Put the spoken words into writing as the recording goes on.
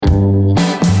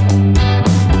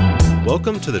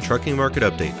Welcome to the Trucking Market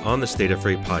Update on the State of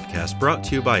Freight podcast, brought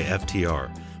to you by FTR,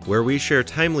 where we share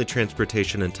timely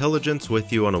transportation intelligence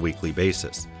with you on a weekly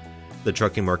basis. The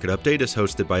Trucking Market Update is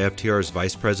hosted by FTR's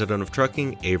Vice President of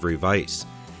Trucking, Avery Weiss.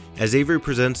 As Avery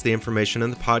presents the information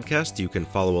in the podcast, you can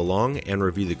follow along and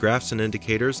review the graphs and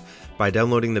indicators by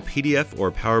downloading the PDF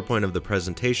or PowerPoint of the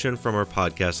presentation from our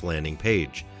podcast landing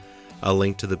page. A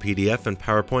link to the PDF and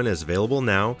PowerPoint is available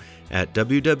now at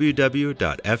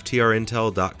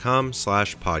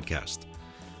www.ftrintel.com/podcast.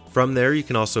 From there, you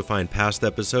can also find past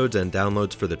episodes and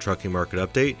downloads for the Trucking Market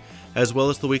Update, as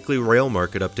well as the weekly Rail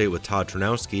Market Update with Todd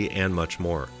Ternowski and much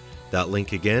more. That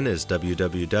link again is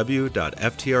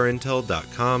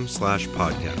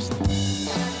www.ftrintel.com/podcast.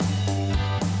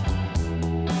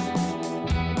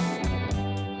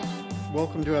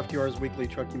 Welcome to FTR's weekly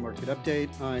Trucking Market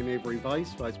Update. I'm Avery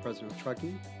Weiss, Vice President of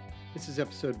Trucking. This is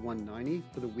episode 190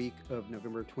 for the week of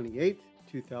November 28th,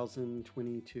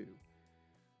 2022.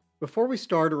 Before we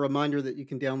start, a reminder that you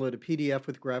can download a PDF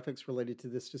with graphics related to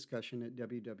this discussion at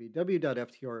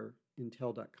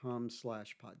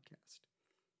www.ftrintel.com/podcast.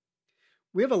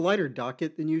 We have a lighter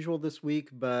docket than usual this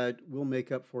week, but we'll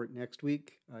make up for it next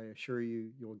week. I assure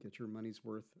you, you'll get your money's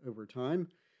worth over time.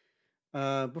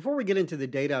 Before we get into the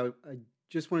data, I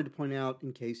just wanted to point out,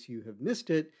 in case you have missed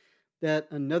it, that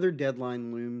another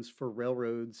deadline looms for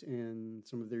railroads and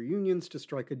some of their unions to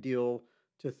strike a deal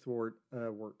to thwart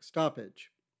work stoppage.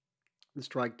 The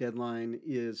strike deadline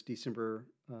is December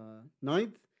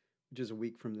 9th, which is a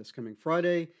week from this coming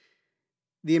Friday.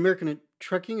 The American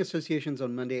Trucking Associations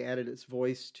on Monday added its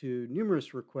voice to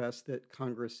numerous requests that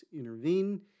Congress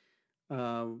intervene.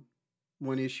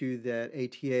 One issue that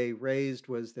ATA raised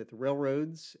was that the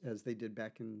railroads, as they did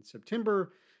back in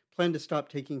September, plan to stop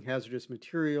taking hazardous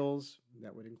materials,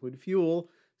 that would include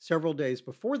fuel, several days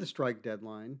before the strike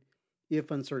deadline if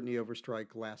uncertainty over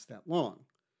strike lasts that long.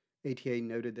 ATA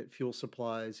noted that fuel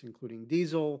supplies, including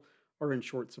diesel, are in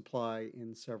short supply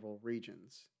in several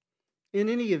regions. In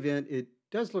any event, it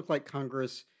does look like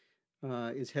Congress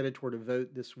is headed toward a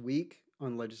vote this week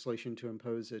on legislation to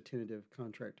impose a tentative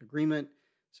contract agreement.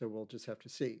 So we'll just have to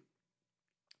see.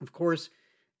 Of course,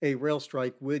 a rail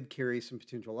strike would carry some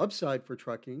potential upside for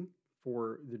trucking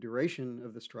for the duration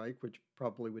of the strike, which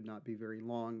probably would not be very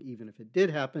long, even if it did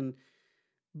happen,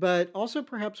 but also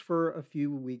perhaps for a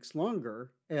few weeks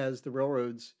longer as the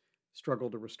railroads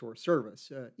struggle to restore service.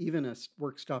 Even a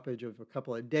work stoppage of a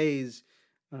couple of days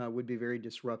would be very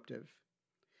disruptive.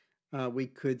 We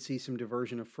could see some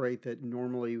diversion of freight that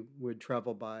normally would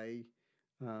travel by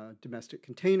domestic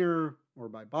container or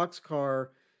by boxcar,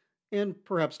 and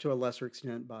perhaps to a lesser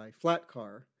extent by flat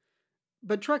car.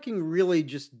 But trucking really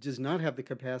just does not have the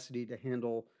capacity to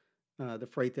handle the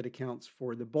freight that accounts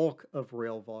for the bulk of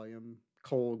rail volume,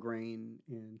 coal, grain,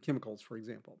 and chemicals, for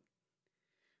example.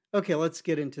 Okay, let's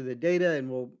get into the data, and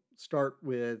we'll start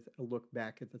with a look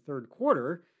back at the third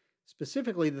quarter,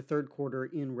 specifically the third quarter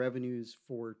in revenues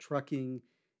for trucking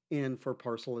and for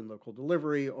parcel and local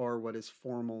delivery, or what is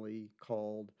formally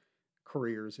called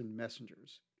couriers and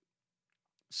messengers.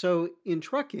 So in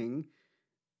trucking,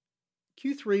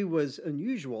 Q3 was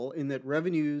unusual in that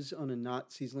revenues on a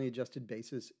not seasonally adjusted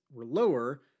basis were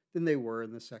lower than they were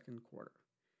in the second quarter.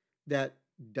 That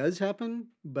does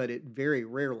happen, but it very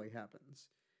rarely happens.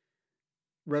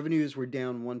 Revenues were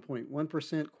down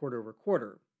 1.1% quarter over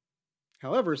quarter.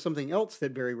 However, something else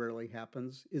that very rarely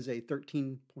happens is a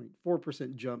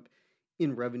 13.4% jump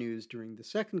in revenues during the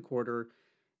second quarter,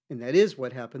 and that is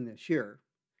what happened this year.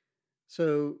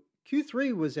 So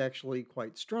Q3 was actually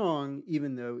quite strong,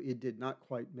 even though it did not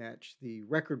quite match the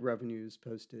record revenues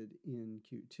posted in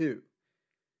Q2.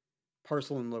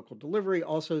 Parcel and local delivery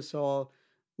also saw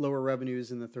lower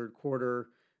revenues in the third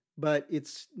quarter, but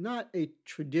it's not a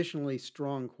traditionally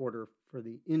strong quarter for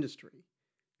the industry.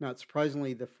 Not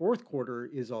surprisingly, the fourth quarter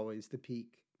is always the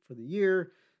peak for the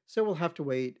year, so we'll have to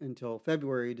wait until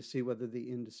February to see whether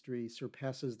the industry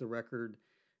surpasses the record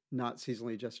not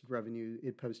seasonally adjusted revenue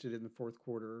it posted in the fourth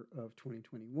quarter of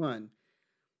 2021.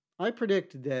 I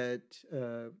predict that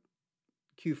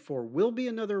Q4 will be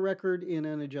another record in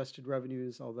unadjusted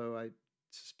revenues, although I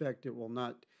suspect it will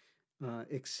not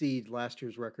exceed last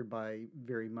year's record by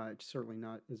very much, certainly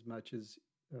not as much as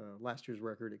last year's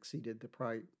record exceeded the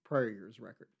prior year's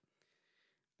record.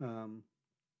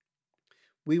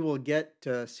 We will get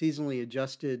seasonally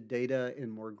adjusted data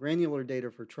and more granular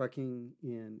data for trucking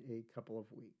in a couple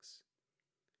of weeks.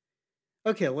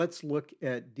 Okay, let's look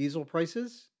at diesel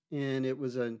prices. And it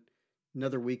was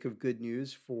another week of good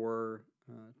news for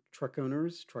truck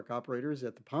owners, truck operators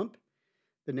at the pump.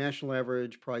 The national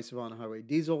average price of on-highway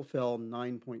diesel fell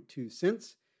 9.2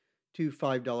 cents to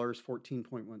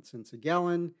 $5.14.1 a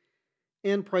gallon.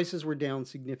 and prices were down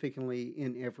significantly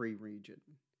in every region.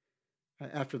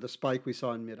 After the spike we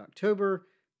saw in mid-October,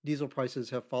 diesel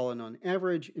prices have fallen on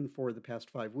average in 4 of the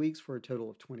past 5 weeks for a total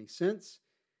of 20 cents.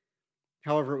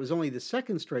 However, it was only the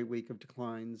second straight week of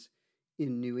declines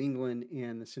in New England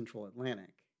and the Central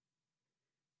Atlantic.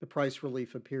 The price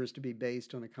relief appears to be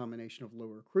based on a combination of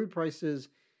lower crude prices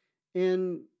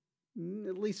and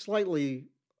at least slightly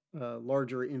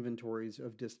larger inventories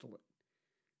of distillate.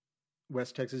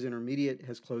 West Texas Intermediate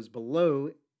has closed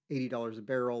below $80 a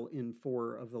barrel in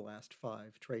 4 of the last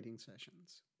 5 trading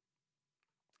sessions.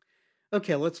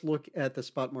 Okay, let's look at the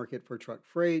spot market for truck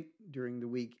freight during the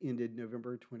week ended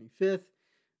November 25th,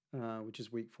 which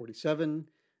is week 47.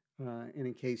 And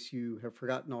in case you have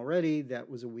forgotten already, that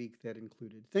was a week that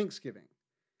included Thanksgiving.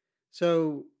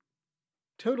 So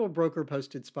total broker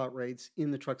posted spot rates in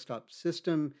the truck stop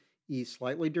system eased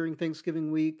slightly during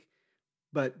Thanksgiving week,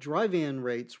 but dry van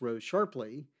rates rose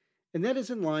sharply, and that is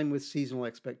in line with seasonal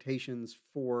expectations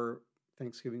for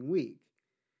Thanksgiving week.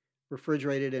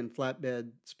 Refrigerated and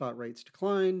flatbed spot rates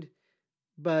declined,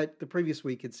 but the previous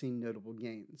week had seen notable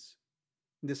gains.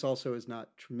 This also is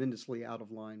not tremendously out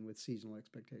of line with seasonal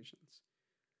expectations.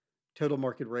 Total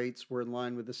market rates were in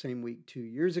line with the same week 2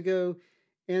 years ago,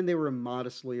 and they were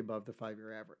modestly above the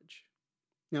 5-year average.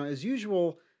 Now, as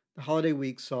usual, the holiday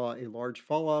week saw a large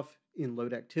fall-off in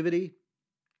load activity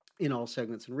in all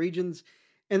segments and regions,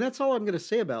 and that's all I'm going to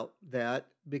say about that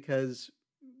because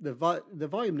the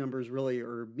volume numbers really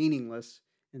are meaningless,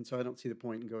 and so I don't see the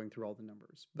point in going through all the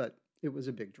numbers, but it was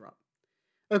a big drop.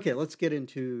 Okay, let's get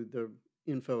into the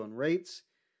info on rates.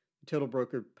 The total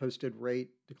broker posted rate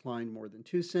declined more than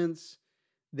 2 cents.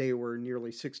 They were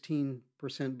nearly 16%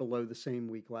 below the same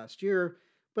week last year,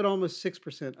 but almost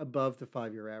 6% above the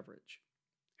 5-year average.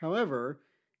 However,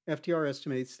 FTR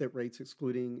estimates that rates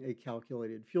excluding a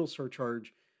calculated fuel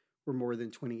surcharge were more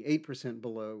than 28%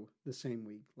 below the same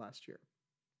week last year.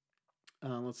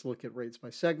 Let's look at rates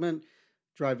by segment.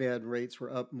 Dry van rates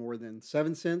were up more than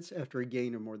 7 cents after a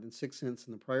gain of more than 6 cents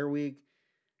in the prior week.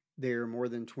 They are more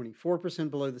than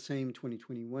 24% below the same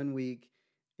 2021 week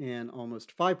and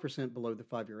almost 5% below the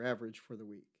 5-year average for the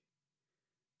week.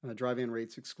 Dry van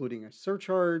rates excluding a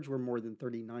surcharge were more than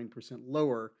 39%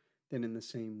 lower than in the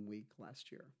same week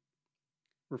last year.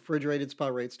 Refrigerated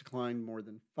spot rates declined more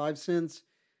than 5 cents,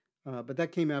 but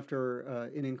that came after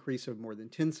an increase of more than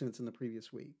 10 cents in the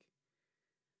previous week.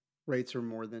 Rates are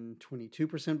more than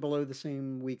 22% below the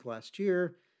same week last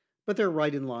year, but they're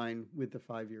right in line with the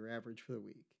 5-year average for the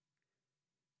week.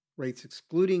 Rates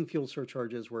excluding fuel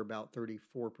surcharges were about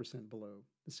 34% below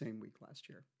the same week last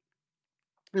year.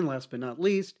 And last but not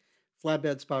least,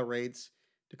 flatbed spot rates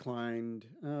declined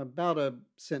about 1.5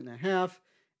 cents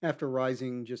after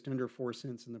rising just under 4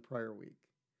 cents in the prior week.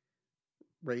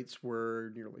 Rates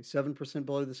were nearly 7%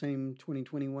 below the same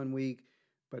 2021 week,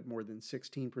 but more than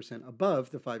 16%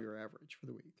 above the 5-year average for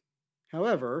the week.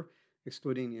 However,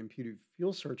 excluding the imputed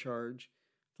fuel surcharge,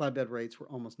 flatbed rates were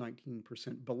almost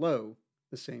 19% below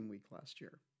the same week last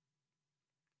year.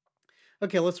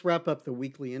 Okay, let's wrap up the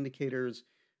weekly indicators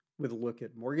with a look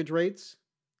at mortgage rates,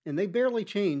 and they barely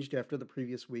changed after the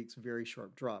previous week's very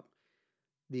sharp drop.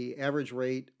 The average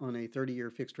rate on a 30-year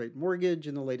fixed-rate mortgage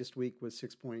in the latest week was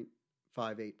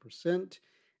 6.58%,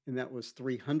 and that was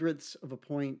 0.03 of a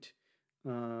point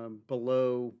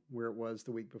below where it was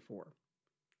the week before.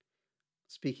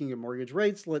 Speaking of mortgage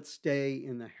rates, let's stay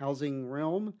in the housing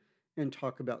realm and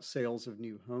talk about sales of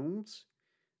new homes.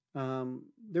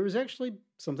 There was actually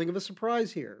something of a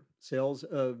surprise here. Sales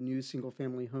of new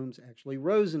single-family homes actually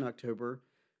rose in October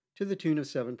to the tune of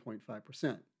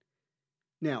 7.5%.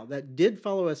 Now, that did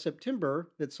follow a September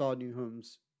that saw new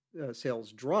homes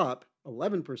sales drop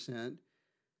 11%,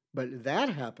 but that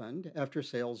happened after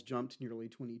sales jumped nearly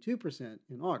 22%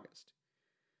 in August.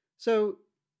 So,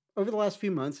 over the last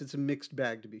few months, it's a mixed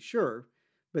bag to be sure,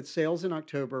 but sales in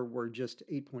October were just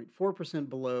 8.4%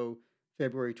 below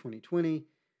February 2020,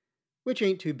 which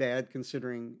ain't too bad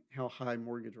considering how high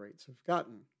mortgage rates have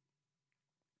gotten.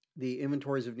 The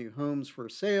inventories of new homes for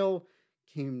sale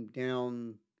came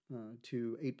down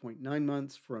to 8.9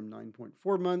 months from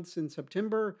 9.4 months in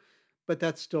September, but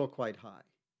that's still quite high.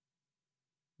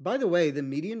 By the way, the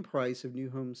median price of new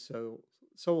homes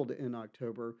sold in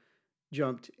October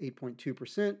jumped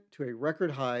 8.2% to a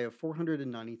record high of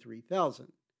 $493,000.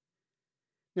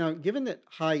 Now, given that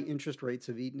high interest rates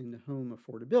have eaten into home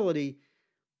affordability,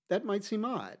 that might seem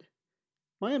odd.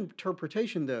 My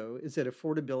interpretation, though, is that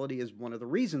affordability is one of the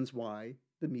reasons why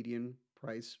the median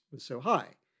price was so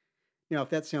high. Now, if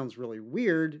that sounds really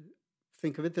weird,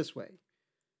 think of it this way.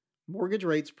 Mortgage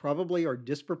rates probably are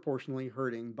disproportionately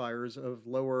hurting buyers of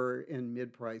lower and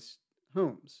mid-priced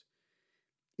homes.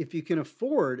 If you can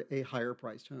afford a higher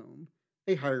priced home,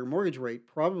 a higher mortgage rate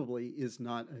probably is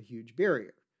not a huge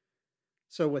barrier.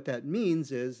 So what that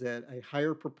means is that a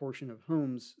higher proportion of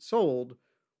homes sold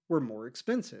were more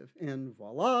expensive, and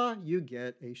voila, you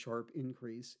get a sharp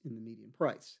increase in the median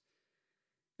price.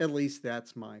 At least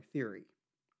that's my theory.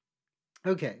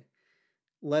 Okay,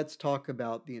 let's talk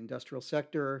about the industrial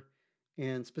sector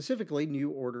and specifically new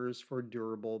orders for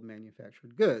durable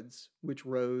manufactured goods, which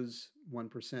rose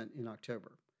 1% in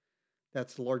October.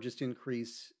 That's the largest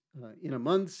increase in a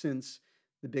month since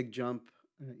the big jump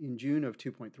in June of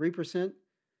 2.3%.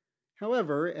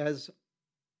 However, as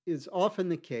is often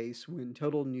the case when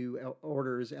total new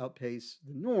orders outpace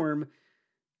the norm,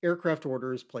 aircraft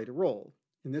orders played a role.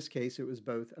 In this case, it was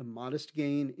both a modest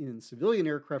gain in civilian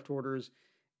aircraft orders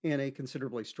and a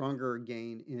considerably stronger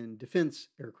gain in defense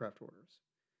aircraft orders.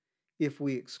 If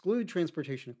we exclude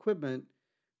transportation equipment,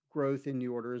 growth in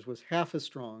new orders was half as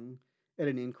strong at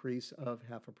an increase of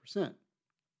 0.5%.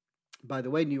 By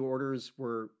the way, new orders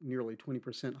were nearly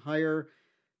 20% higher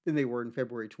than they were in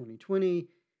February 2020,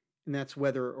 and that's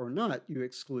whether or not you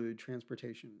exclude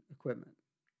transportation equipment.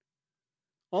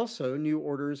 Also, new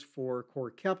orders for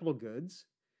core capital goods,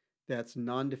 that's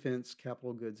non-defense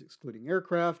capital goods excluding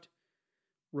aircraft,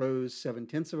 rose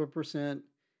 0.7%,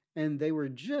 and they were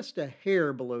just a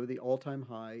hair below the all-time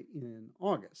high in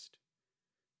August.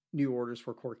 New orders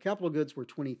for core capital goods were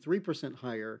 23%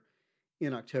 higher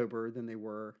in October than they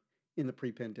were in the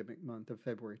pre-pandemic month of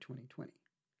February 2020.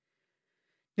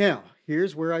 Now,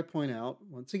 here's where I point out,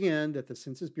 once again, that the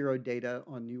Census Bureau data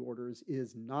on new orders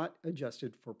is not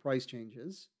adjusted for price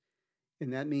changes,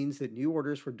 and that means that new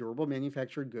orders for durable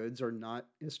manufactured goods are not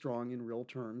as strong in real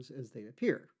terms as they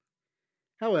appear.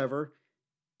 However,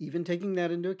 even taking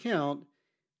that into account,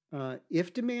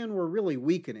 if demand were really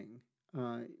weakening,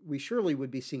 we surely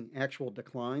would be seeing actual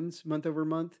declines month over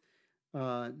month,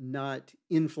 not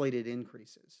inflated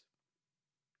increases.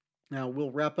 Now,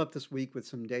 we'll wrap up this week with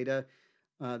some data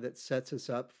that sets us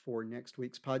up for next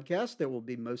week's podcast that will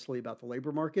be mostly about the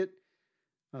labor market.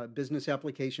 Business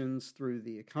applications through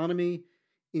the economy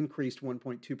increased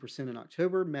 1.2% in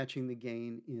October, matching the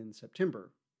gain in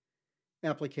September.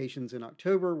 Applications in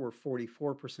October were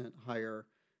 44% higher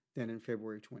than in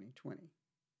February 2020.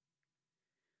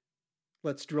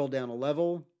 Let's drill down a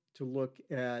level to look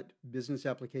at business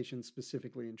applications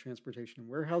specifically in transportation and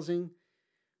warehousing,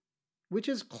 which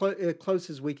is close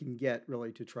as we can get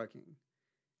really to trucking.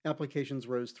 Applications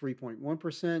rose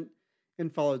 3.1%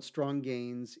 and followed strong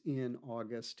gains in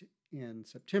August and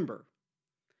September.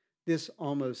 This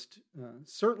almost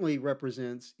certainly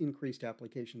represents increased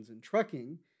applications in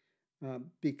trucking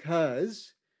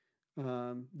because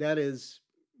that is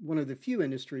one of the few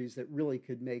industries that really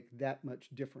could make that much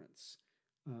difference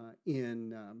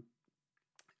in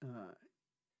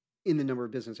the number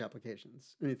of business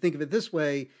applications. I mean, think of it this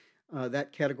way,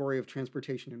 that category of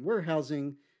transportation and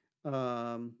warehousing,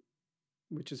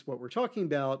 which is what we're talking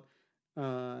about,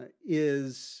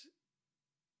 is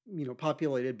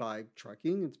populated by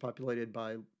trucking. It's populated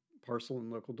by parcel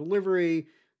and local delivery,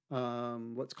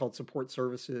 what's called support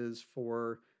services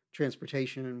for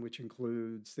transportation, which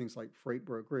includes things like freight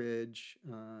brokerage,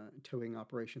 towing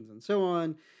operations, and so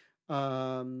on.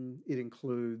 It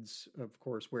includes, of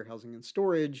course, warehousing and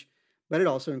storage, but it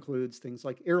also includes things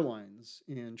like airlines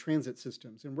and transit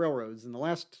systems and railroads. And the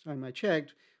last time I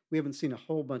checked, we haven't seen a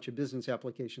whole bunch of business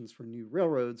applications for new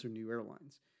railroads or new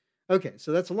airlines. Okay,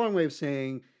 so that's a long way of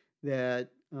saying that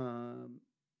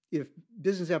if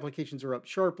business applications are up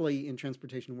sharply in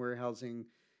transportation and warehousing,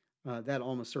 that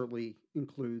almost certainly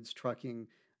includes trucking.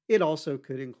 It also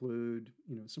could include,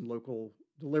 some local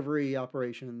delivery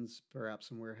operations, perhaps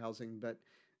some warehousing, but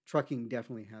trucking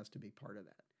definitely has to be part of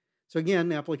that. So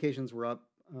again, applications were up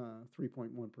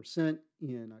 3.1%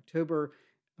 in October.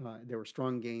 There were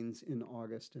strong gains in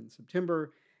August and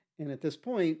September. And at this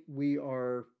point, we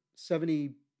are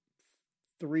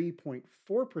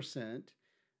 73.4%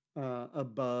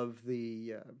 above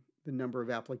the number of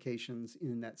applications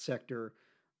in that sector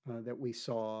that we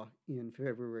saw in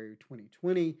February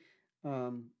 2020.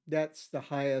 That's the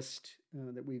highest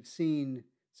that we've seen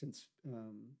since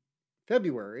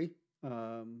February,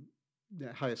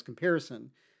 the highest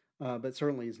comparison, but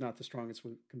certainly is not the strongest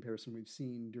comparison we've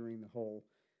seen during the whole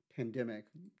pandemic.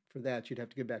 For that, you'd have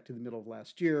to go back to the middle of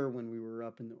last year when we were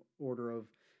up in the order of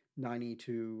 90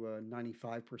 to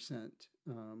 95%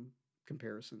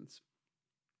 comparisons.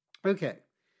 Okay,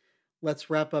 let's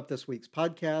wrap up this week's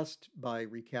podcast by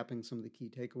recapping some of the key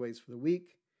takeaways for the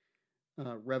week.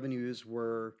 Revenues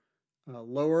were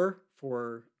lower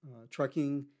for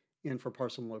trucking and for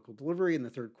parcel and local delivery in the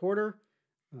third quarter.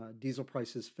 Diesel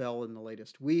prices fell in the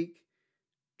latest week.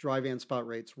 Dry van spot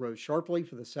rates rose sharply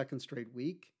for the second straight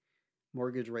week.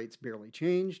 Mortgage rates barely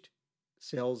changed.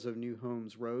 Sales of new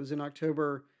homes rose in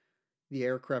October. The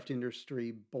aircraft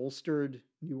industry bolstered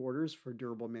new orders for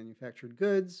durable manufactured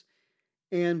goods,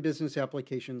 and business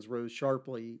applications rose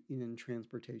sharply in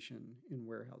transportation and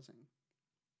warehousing.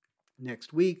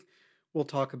 Next week, we'll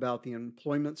talk about the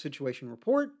employment situation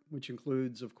report, which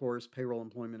includes, of course, payroll,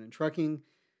 employment, and trucking.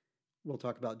 We'll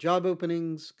talk about job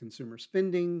openings, consumer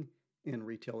spending, and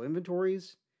retail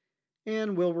inventories.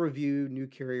 And we'll review new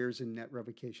carriers and net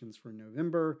revocations for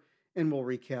November, and we'll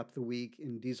recap the week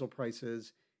in diesel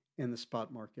prices and the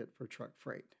spot market for truck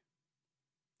freight.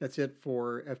 That's it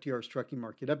for FTR's Trucking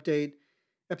Market Update,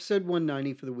 episode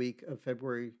 190 for the week of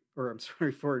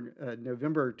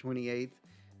November 28th,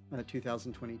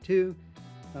 2022.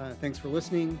 Thanks for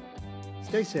listening.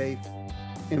 Stay safe,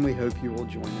 and we hope you will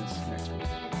join us next week.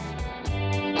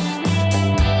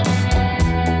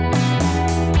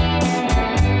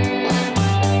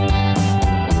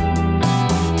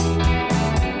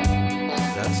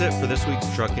 That's it for this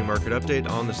week's Trucking Market Update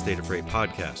on the State of Freight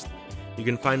podcast. You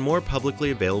can find more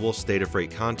publicly available State of Freight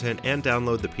content and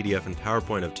download the PDF and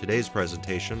PowerPoint of today's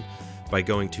presentation by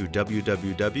going to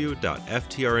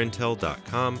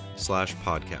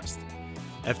www.ftrintel.com/podcast.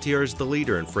 FTR is the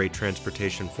leader in freight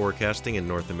transportation forecasting in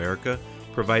North America,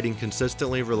 providing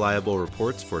consistently reliable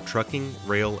reports for trucking,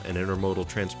 rail, and intermodal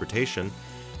transportation,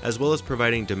 as well as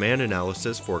providing demand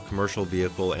analysis for commercial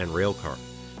vehicle and rail car.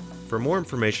 For more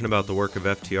information about the work of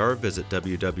FTR, visit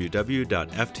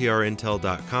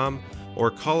www.ftrintel.com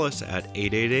or call us at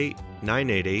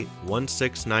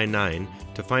 888-988-1699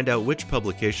 to find out which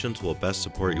publications will best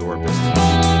support your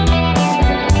business.